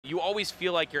you always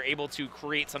feel like you're able to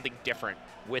create something different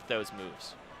with those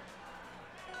moves.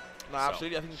 No,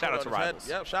 absolutely. I think shout out to Rivals.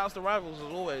 Yep, shout out to Rivals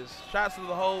as always. Shout out to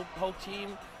the whole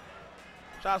team.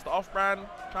 Shout out to Off-Brand.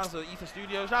 Shout out to Ether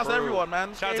Studios. Shout out to everyone,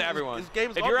 man. Shout out to everyone. This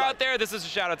game is if you're out there, this is a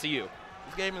shout out to you.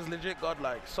 This game is legit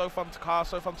godlike. So fun to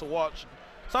cast, so fun to watch.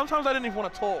 Sometimes I didn't even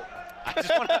want to talk.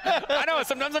 I know,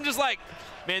 sometimes I'm just like,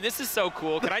 man, this is so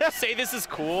cool. Can I just say this is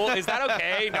cool? Is that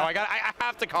okay? No, I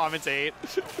have to commentate.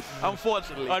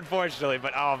 Unfortunately,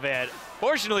 but oh man.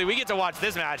 Fortunately, we get to watch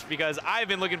this match because I've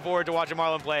been looking forward to watching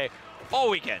Marlon play all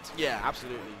weekend. Yeah,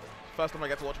 absolutely. First time I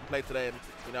get to watch him play today, and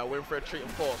you know, we're in for a treat,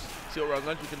 of course. See what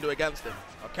Rongunshu can do against him.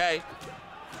 Okay.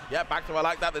 Yeah, back to I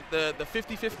like that. The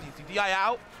 50-50s. You DI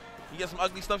out. You get some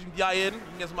ugly stuff, you can DI in. You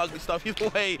can get some ugly stuff. Either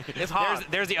way, it's hard.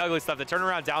 There's the ugly stuff. The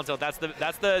turnaround down tilt. That's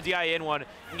the DI in one. You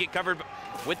can get covered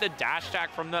with the dash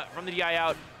attack from the DI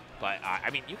out. But I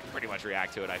mean, you can pretty much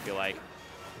react to it, I feel like.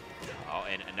 Oh,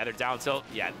 and another down tilt.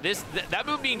 Yeah, that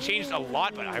move being changed a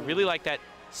lot, but I really like that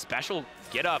special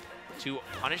get up to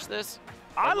punish this.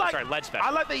 Ledge special.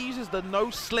 I like that he uses the no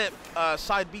slip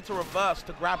side B to reverse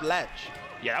to grab ledge.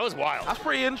 Yeah, that was wild. That's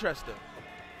pretty interesting.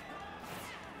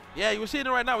 Yeah, you're seeing it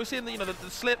right now. We're seeing the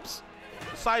slips,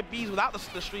 the side Bs without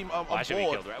the stream on board.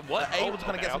 Killed, right? What? Able to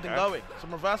kind of get something going, some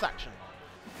reverse action.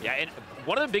 Yeah, and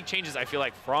one of the big changes I feel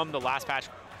like from the last patch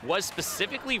was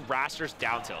specifically Wrastor's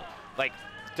down tilt. Like,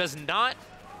 does not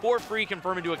for free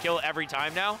confirm into a kill every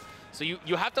time now. So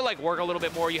you have to like work a little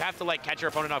bit more. You have to like catch your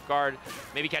opponent off guard,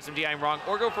 maybe catch them DIing wrong,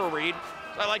 or go for a read.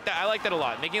 So I like that. I like that a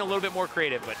lot. Making it a little bit more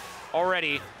creative, but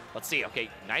already, let's see. Okay,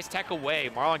 nice tech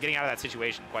away. Marlon getting out of that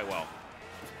situation quite well.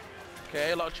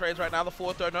 Okay, a lot of trades right now. The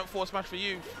forward throw, don't force smash for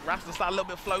you. Wrastor started a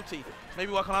little bit floaty.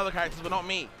 Maybe work on other characters, but not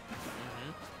me.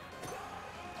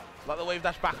 Like the wave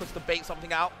dash backwards to bait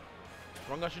something out.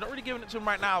 Rongunshu not really giving it to him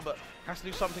right now, but has to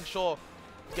do something sure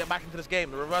to get back into this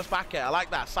game. The reverse back air, I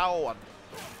like that. Sour one.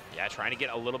 Yeah, trying to get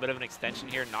a little bit of an extension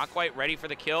here. Not quite ready for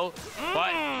the kill,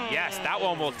 but yes, that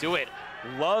one will do it.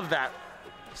 Love that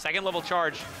second level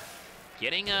charge.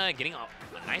 Getting a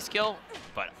nice kill,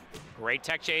 but great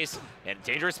tech chase and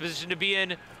dangerous position to be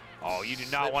in. Oh, you do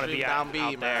not want to be out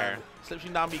there.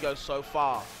 Slipstream down B goes so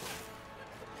far.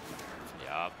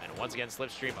 Yup, and once again,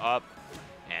 slipstream up.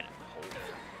 And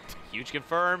huge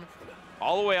confirm.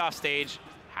 All the way off stage.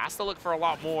 Has to look for a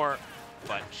lot more,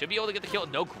 but should be able to get the kill.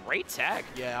 No, great tech.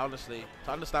 Yeah, honestly.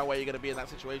 To understand where you're going to be in that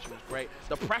situation was great.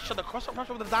 The pressure, the cross-up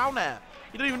pressure with the down air.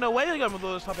 You don't even know where you're going with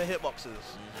those type of hitboxes.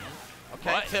 Okay,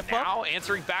 but tipper. Now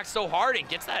answering back so hard and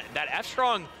gets that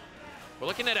F-strong. We're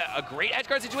looking at a great edge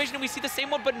guard situation, and we see the same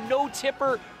one, but no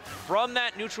tipper from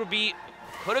that neutral B.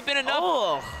 Could have been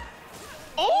enough.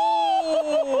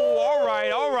 Oh, all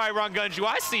right, Rongunshu,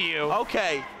 I see you.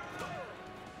 Okay.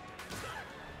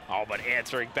 Oh, but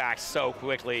answering back so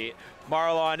quickly.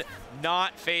 Marlon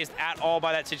not phased at all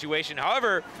by that situation.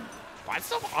 However, finds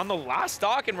himself on the last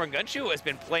stock, and Rongunshu has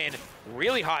been playing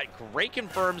really hot. Great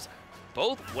confirms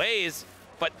both ways,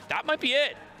 but that might be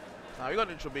it. No, we got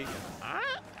neutral B.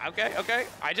 Okay.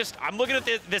 I'm looking at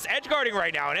this edge guarding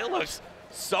right now, and it looks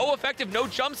so effective. No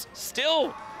jumps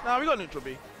still. No, we got neutral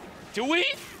B. Do we?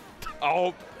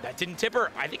 Oh, that didn't tip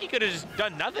her. I think he could have just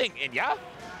done nothing, and yeah.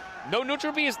 No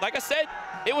neutral B is, like I said,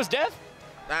 it was death.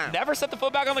 Damn. Never set the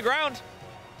foot back on the ground.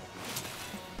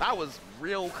 That was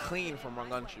real clean from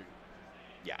Rongunshu.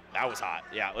 Yeah, that was hot.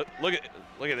 Yeah, look at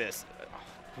this.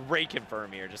 Great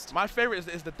confirm here. Just my favorite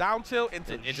is the down tilt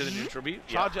into the neutral B.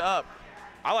 Charge it up.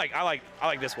 I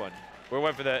like this one. We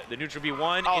went for the neutral B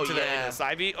one into the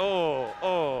side B.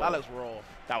 Oh. That looks raw.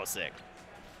 That was sick.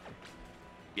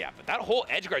 Yeah, but that whole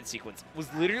edge guard sequence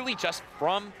was literally just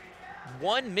from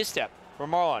one misstep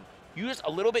from Marlon. Used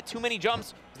a little bit too many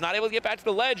jumps, was not able to get back to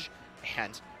the ledge,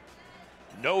 and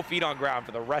no feet on ground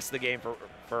for the rest of the game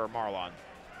for Marlon.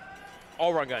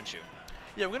 All Rongunshu.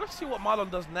 Yeah, we're going to see what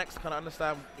Marlon does next to kind of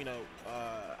understand,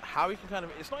 how he can kind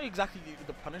of, it's not exactly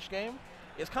the punish game,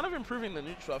 it's kind of improving the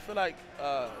neutral. I feel like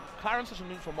Clairen's such a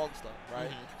neutral monster, right?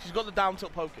 She's got the down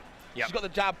tilt poking. Yep. She's got the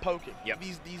jab poking. Yep.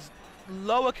 These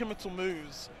lower committal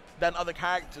moves than other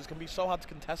characters can be so hard to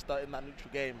contest her in that neutral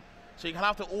game. So you kind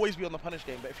of have to always be on the punish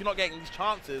game. But if you're not getting these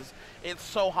chances, it's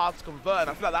so hard to convert. And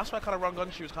I feel like that's why kind of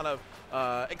Rongunshu is kind of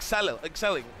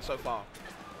excelling so far.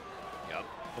 Yep.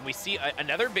 And we see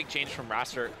another big change from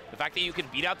Wrastor, the fact that you can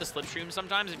beat out the slipstream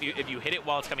sometimes if you hit it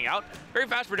while it's coming out. Very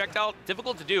fast projectile,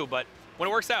 difficult to do, but when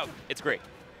it works out, it's great.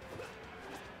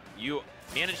 You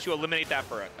managed to eliminate that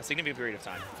for a significant period of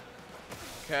time.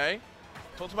 Okay.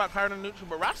 Talked about Clairen and neutral,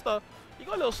 but Wrastor, you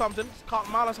got a little something.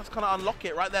 Marlon has to kind of unlock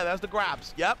it right there. There's the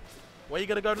grabs. Yep. Where are you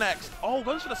going to go next? Oh,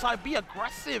 goes for the side B.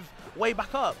 Aggressive way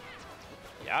back up.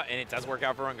 Yeah, and it does work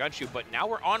out for Rongunshu, but now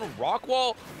we're on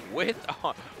Rockwall with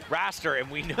Wrastor,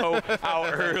 and we know how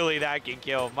early that can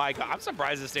kill. My God, I'm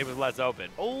surprised this stage was less open.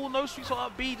 Oh, no sweet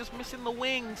spot up B, just missing the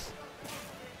wings.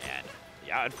 And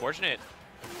yeah, unfortunate.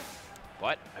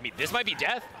 But, I mean, this might be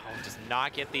death. Oh, does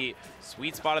not get the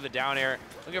sweet spot of the down air.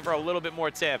 Looking for a little bit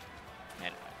more tip.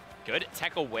 And good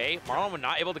tech away. Marlon was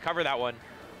not able to cover that one.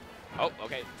 Oh,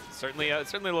 okay. Certainly a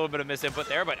little bit of misinput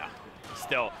there, but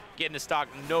still getting the stock,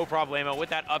 no problemo with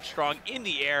that up strong in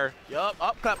the air. Yup,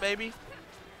 up clap, baby.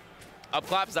 Up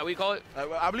clap, is that what you call it?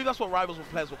 I believe that's what Rivals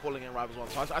players were calling it in Rivals 1,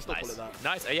 so I still Nice. call it that.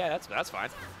 Nice. Yeah, that's fine.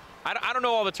 I don't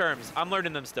know all the terms. I'm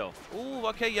learning them still. Ooh,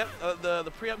 okay, yep.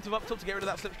 The preemptive up tilt to get rid of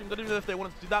that slipstream. Don't even know if they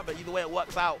wanted to do that, but either way it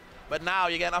works out. But now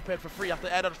you're getting up ahead for free after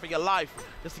air dodge for your life,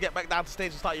 just to get back down to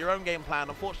stage and start your own game plan.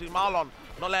 Unfortunately, Marlon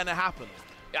not letting it happen.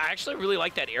 Yeah, I actually really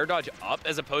like that air dodge up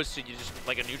as opposed to just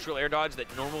like a neutral air dodge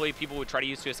that normally people would try to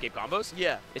use to escape combos.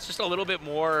 Yeah. It's just a little bit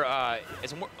more, a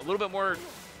little bit more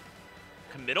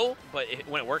committal, but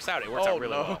when it works out, it works out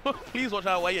really well. Please watch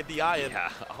out where you're DIing.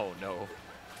 Yeah, oh no.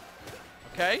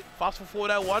 Okay, fast forward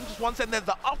there one, just one second, there's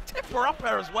the up tipper up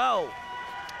air as well.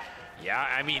 Yeah,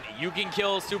 I mean, you can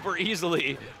kill super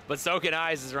easily, but so can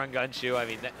I as Rongunshu. I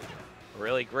mean,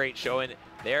 really great showing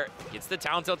there. Gets the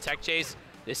down tilt tech chase.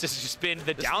 This has just been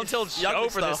the down tilt show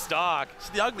for the stock. It's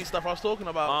the ugly stuff I was talking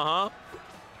about. Uh-huh.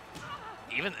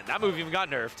 Even that move even got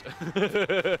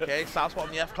nerfed. Okay, south spot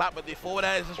on the F clap, but the forward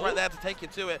air is just right there to take you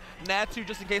to it. Nair 2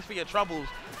 just in case for your troubles.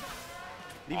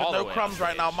 Leaving no crumbs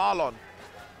right now, Marlon.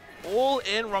 All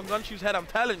in Rongunshu's head, I'm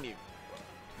telling you.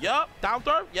 Yup, down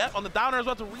throw. Yep, on the downer as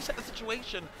well to reset the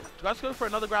situation. You guys go for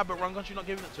another grab, but Rongunshu not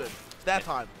giving it to him. It's their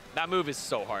time. That move is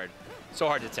so hard. So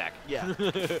hard to tech. Yeah.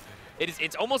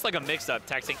 It's almost like a mix-up,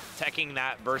 teching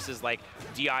that versus like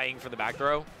DIing for the back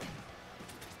throw.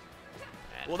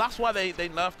 Well, that's why they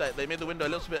nerfed that. They made the window a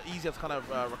little bit easier to kind of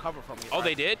recover from it. Oh, right?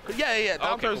 They did? Yeah.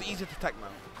 Down throw is cool. easier to tech now.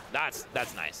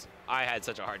 That's nice. I had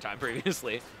such a hard time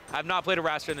previously. I've not played a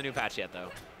Wrastor in the new patch yet,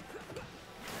 though.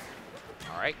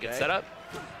 All right, good setup.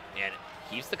 And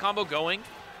keeps the combo going.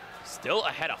 Still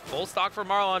ahead of full stock for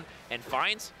Marlon and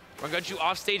finds Rongunshu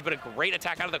off stage, but a great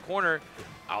attack out of the corner.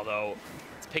 Although,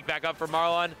 it's picked back up for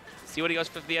Marlon. See what he goes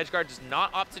for the edge guard. Does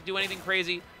not opt to do anything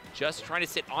crazy. Just trying to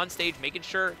sit on stage, making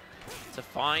sure to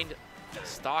find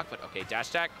stock. But okay, dash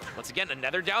attack. Once again,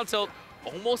 another down tilt.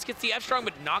 Almost gets the F strong,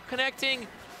 but not connecting.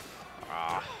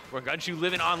 Rongunshu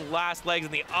living on last legs,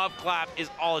 and the up clap is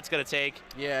all it's going to take.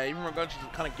 Yeah, even Rongunshu's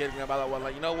kind of getting me about that one.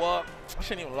 Like, you know what? I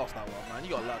shouldn't even lost that one, man.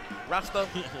 You got lucky. Rasta,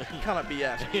 kind of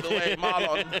BS. Either way,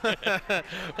 Marlon.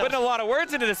 Putting a lot of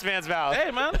words into this man's mouth.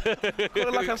 Hey, man. Call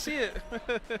it like I see it.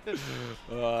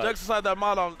 Jokes aside, that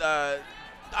Marlon,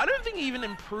 I don't think he even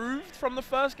improved from the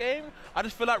first game. I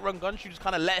just feel like Rongunshu just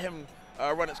kind of let him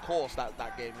run its course that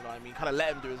game, you know what I mean? Kind of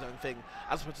let him do his own thing.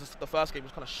 As opposed to the first game,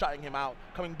 was kind of shutting him out,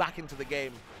 coming back into the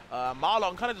game.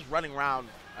 Marlon kind of just running around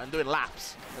and doing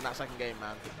laps in that second game,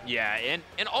 man. Yeah,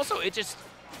 and also it just,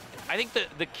 I think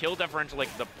the kill differential,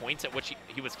 like the points at which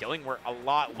he was killing were a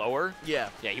lot lower. Yeah.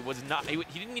 Yeah, he was not, he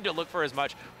didn't need to look for as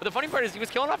much. But the funny part is he was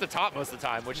killing off the top most of the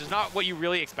time, which is not what you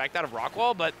really expect out of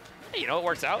Rockwall, but hey, you know, it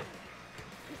works out.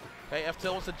 Okay,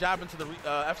 F-Tilt wants to jab into the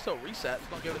F-Tilt reset.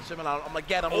 It's not giving it to him. I'm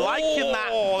again, I'm liking that.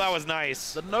 Oh, that was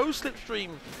nice. The no slipstream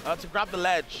to grab the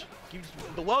ledge.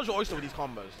 The world's your oyster with these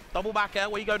combos. Double back air,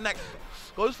 where you go next?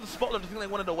 Goes for the spot. I think they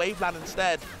wanted a wave land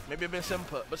instead. Maybe a bit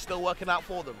input, but still working out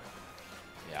for them.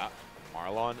 Yeah,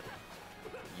 Marlon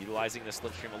utilizing the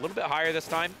slipstream a little bit higher this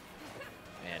time.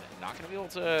 And not going to be able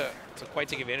to quite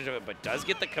take advantage of it, but does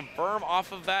get the confirm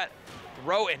off of that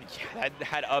throw. And yeah, that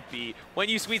had up B. When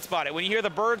you sweet spot it, when you hear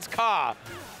the birds caw,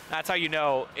 that's how you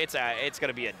know it's going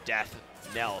to be a death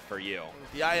knell for you.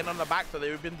 DIing on the back, so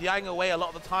they've been DIing away a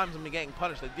lot of the times and been getting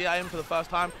punished. They DI in for the first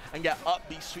time and get up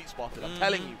B sweet spotted. I'm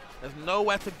telling you, there's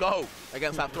nowhere to go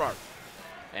against that throw.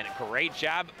 And a great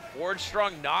jab, forward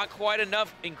strong, not quite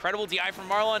enough. Incredible DI from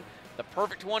Marlon. The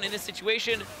perfect one in this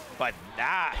situation, but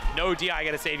no DI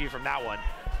gonna save you from that one.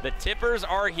 The tippers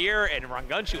are here, and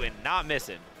Rongunshu and not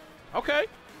missing. Okay,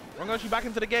 Rongunshu back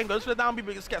into the game, goes for the down B,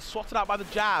 but just gets swatted out by the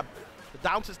jab. The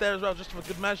down sits there as well, just for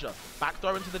good measure. Back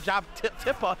throw into the jab,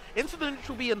 tipper, into the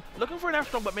neutral B, and looking for an F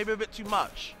strong, but maybe a bit too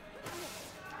much.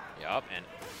 Yup, and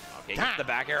okay, gets the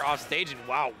back air off stage, and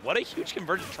wow, what a huge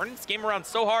conversion, turning this game around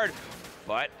so hard,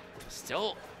 but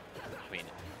still, I mean,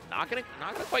 not gonna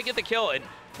quite get the kill. And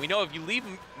we know if you leave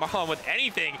Marlon with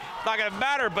anything, it's not gonna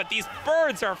matter, but these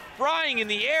birds are frying in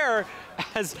the air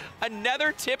as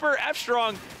another tipper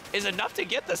F-Strong is enough to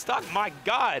get the stock. My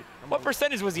God, what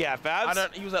percentage was he at,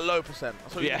 Fabs? He was at low percent.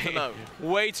 That's what you need to know.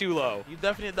 Way too low. You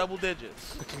definitely at double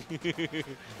digits.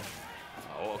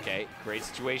 Oh, okay. Great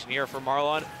situation here for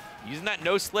Marlon. Using that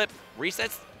no slip,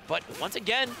 resets, but once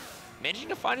again, managing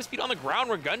to find his feet on the ground.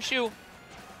 Rongunshu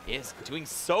is doing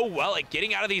so well at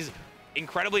getting out of these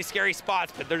incredibly scary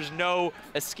spots, but there's no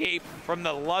escape from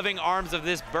the loving arms of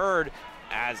this bird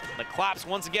as the claps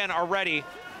once again are ready.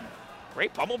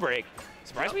 Great pummel break.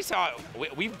 Surprised we saw,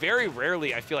 we very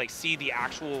rarely, I feel like, see the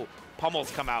actual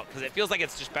pummels come out because it feels like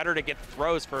it's just better to get the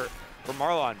throws for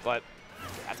Marlon, but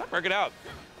that's not working out.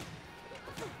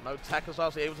 No tech as well,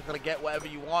 so you're able to kind of get whatever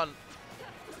you want.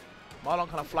 Marlon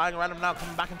kind of flying around him now,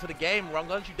 coming back into the game.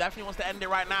 Rongunshu definitely wants to end it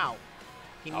right now.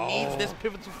 He needs this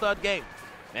pivotal third game.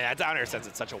 Man, that down air sends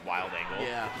it such a wild angle.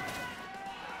 Yeah.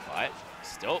 But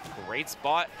still, great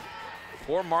spot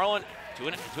for Marlon.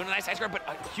 Doing a nice ice grab, but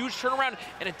a huge turnaround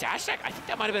and a dash attack. I think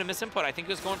that might have been a misinput. I think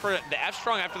he was going for the F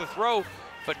strong after the throw,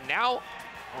 but now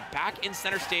we're back in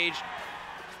center stage.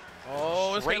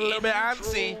 Oh, it's getting a little bit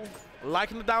antsy.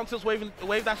 Liking the down tilts, wave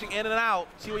dashing in and out.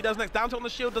 See what he does next. Down tilt on the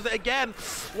shield, does it again.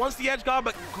 Wants the edge guard,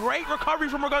 but great recovery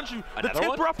from Rongunshu. The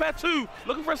tipper up air too.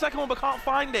 Looking for a second one, but can't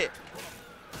find it.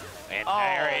 And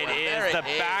there it is, the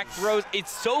back throws.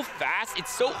 It's so fast,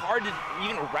 it's so hard to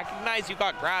even recognize you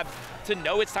got grabbed to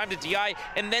know it's time to DI.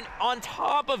 And then on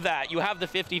top of that, you have the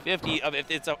 50-50 of if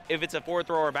it's a forward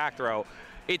throw or back throw.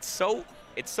 It's so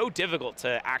difficult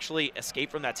to actually escape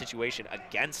from that situation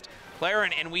against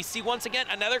Clairen. And we see once again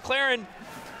another Clairen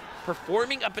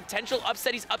performing a potential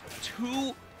upset. He's up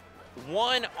 2-1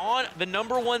 on the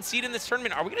 ¡1 seed in this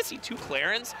tournament. Are we gonna see 2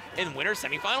 Clairens in winter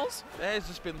semifinals? There's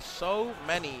just been so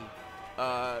many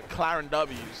Clairen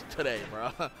W's today,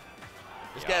 bro.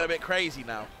 It's getting a bit crazy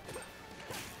now.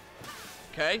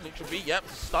 Okay, neutral B, yep,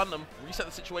 stun them, reset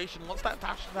the situation. Wants that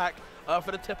dash attack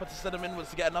for the tipper to send him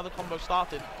inwards to get another combo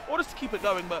started, or just to keep it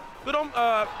going. But good on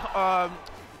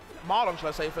Marlon, should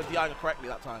I say, for DIing correctly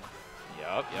that time.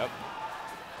 Yep.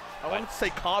 I wanted to say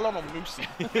Carlon or Moosey.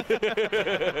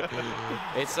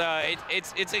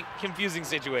 it's a confusing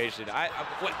situation.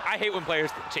 I hate when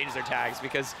players change their tags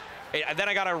because then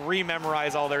I gotta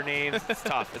rememorize all their names. It's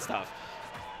tough. It's tough.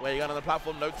 Where you got on the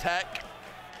platform? No tech.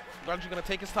 Rongunshu gonna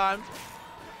take his time.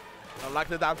 I like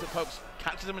the down tip pokes.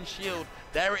 Catches him in shield.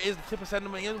 There it is. The tipper sending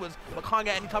him inwards, but can't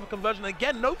get any type of conversion. And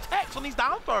again, no techs on these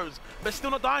down throws, but still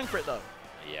not dying for it though.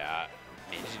 Yeah,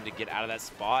 managing to get out of that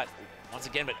spot once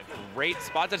again, but a great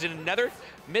spot dodge and another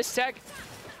miss tech.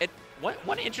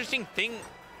 One interesting thing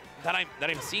that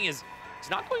I'm seeing is he's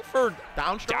not going for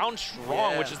down strong,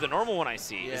 which is the normal one I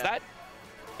see. Yeah.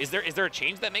 Is there a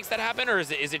change that makes that happen, or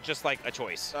is it just like a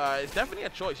choice? It's definitely a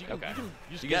choice. You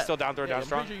can still down throw down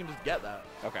strong. I'm pretty sure you can just get that.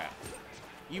 Okay.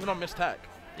 Even on miss tech.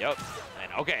 Yep.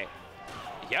 And okay.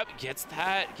 Yep. Gets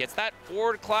that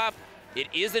forward clap. It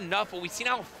is enough, but we've seen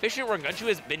how efficient Rongunshu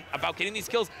has been about getting these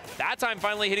kills. That time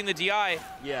finally hitting the DI.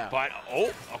 Yeah. But,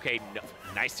 okay, no,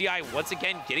 nice DI. Once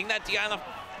again, getting that DI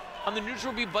on the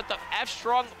neutral B, but the F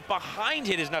strong behind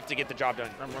hit is enough to get the job done.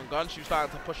 And Rongunshu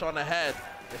starting to push on ahead.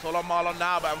 It's all on Marlon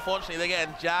now, but unfortunately they're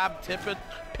getting jabbed, tippered,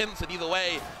 pincered either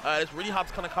way. It's really hard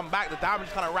to kind of come back. The damage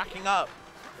is kind of racking up.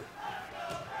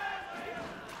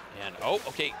 And,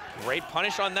 okay, great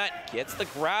punish on that. Gets the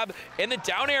grab, and the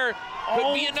down air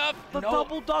could be enough. The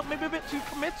double dog, maybe a bit too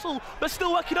committal, but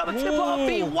still working out the tip of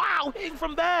B. Wow, hitting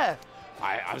from there.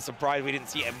 I'm surprised we didn't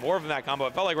see more from that combo.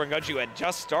 It felt like Rongunshu had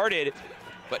just started,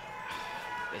 but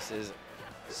this is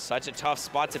such a tough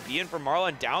spot to be in for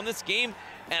Marlon down this game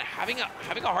and having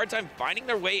a hard time finding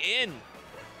their way in.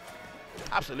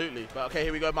 Absolutely, but okay,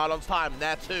 here we go, Marlon's time,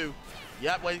 there too.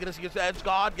 Yep, where he's gonna see his edge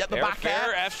guard, get the back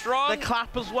air. F strong. The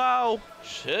clap as well.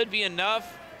 Should be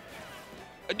enough.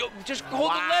 No, just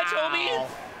hold the ledge, homie.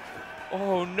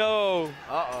 Oh no.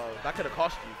 Uh-oh, that could have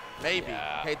cost you. Maybe.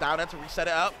 Yeah. Okay, down there to reset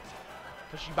it up.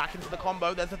 Push you back into the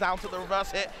combo. There's the down to the reverse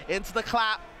hit, into the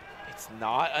clap. It's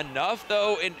not enough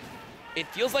though, and it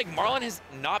feels like Marlon has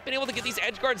not been able to get these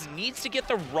edge guards, needs to get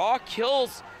the raw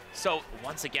kills. So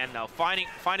once again though, finding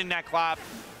that clap,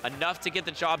 enough to get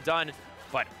the job done,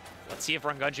 but let's see if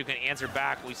Rongunshu can answer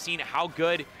back. We've seen how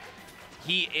good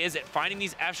he is at finding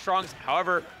these F-strongs.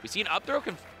 However, we see an up throw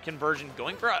conversion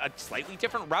going for a slightly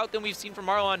different route than we've seen from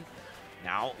Marlon.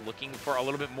 Now looking for a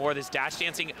little bit more of this dash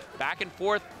dancing back and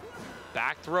forth.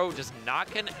 Back throw does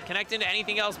not connect into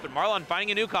anything else, but Marlon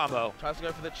finding a new combo. Tries to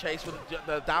go for the chase with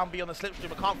the down B on the slipstream,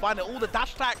 but can't find it. All the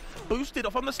dash attack boosted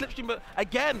from the slipstream, but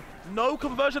again, no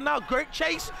conversion now. Great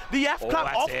chase. The F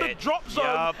clap off the drop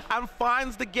zone and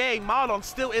finds the game. Marlon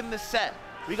still in this set.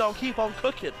 We gonna keep on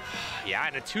cooking. Yeah,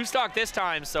 and a 2-stock this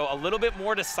time, so a little bit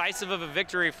more decisive of a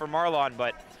victory for Marlon,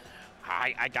 but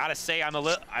I gotta say, I'm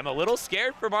a little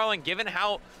scared for Marlon given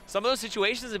how some of those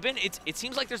situations have been. It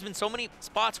seems like there's been so many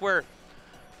spots where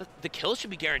the kill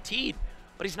should be guaranteed,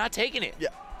 but he's not taking it. Yeah.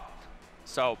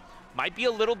 So might be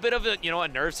a little bit of a, a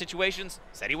nerve situation.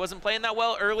 Said he wasn't playing that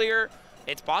well earlier.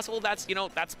 It's possible that's,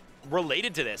 that's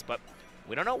related to this, but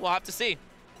we don't know. We'll have to see.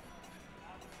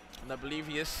 And I believe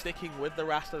he is sticking with the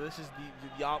Wrastor. This is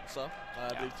the answer,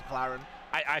 I believe, to Clairen.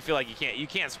 I feel like you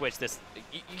can't switch this.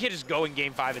 You can't just go in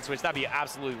game 5 and switch. That'd be an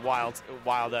absolutely wild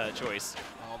choice.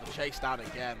 Oh, the chase down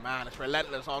again, man. It's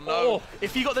relentless. Oh, no. Oh.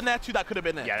 If he got the Nair 2, that could have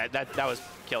been it. Yeah, that was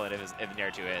killing if Nair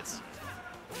 2 hits.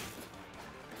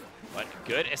 But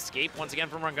good escape once again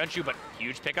from Rongunshu, but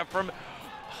huge pickup from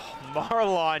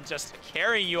Marlon, just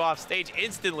carrying you off stage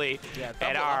instantly. Yeah,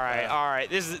 and all right,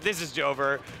 this is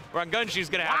Jover. Rongunshu's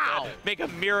gonna have to make a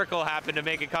miracle happen to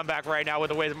make a comeback right now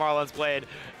with the way that Marlon's played.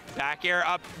 Back air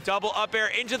up, double up air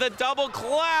into the double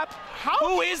clap.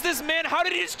 Who is this man? How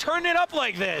did he just turn it up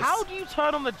like this? How do you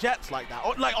turn on the jets like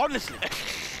that? Like, honestly,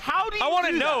 how do you I want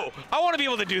to do know. that? I want to be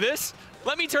able to do this.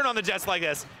 Let me turn on the jets like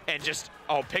this and just,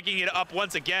 picking it up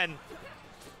once again.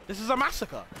 This is a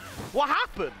massacre. What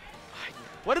happened?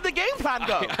 Where did the game plan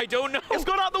go? I don't know. It's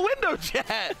gone out the window,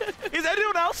 Jet. Is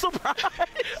anyone else surprised?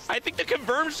 I think the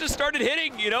confirms just started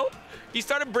hitting, He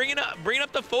started bringing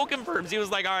up the full confirms. He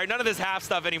was like, all right, none of this half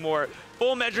stuff anymore.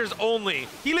 Full measures only.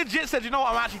 He legit said, you know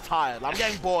what, I'm actually tired. I'm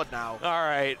getting bored now. All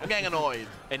right. I'm getting annoyed.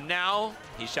 And now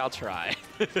he shall try.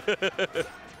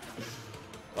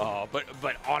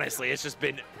 But honestly, it's just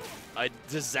been a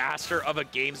disaster of a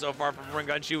game so far from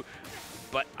Rongunshu.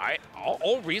 But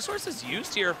all resources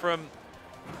used here from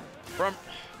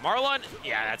Marlon.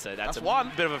 Yeah, that's a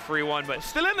one. bit of a free one, but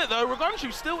Still in it though.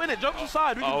 Rongunshu still in it. Jumps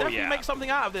aside. We can definitely make something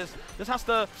out of this. This has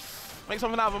to make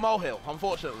something out of a molehill,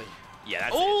 unfortunately. Yeah,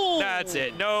 that's it. That's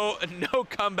it. No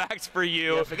comebacks for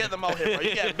you. Yeah, forget the molehill, bro.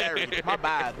 You get buried. My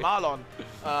bad. Marlon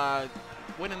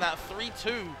winning that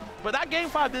 3-2. But that game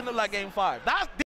 5 didn't look like game 5. That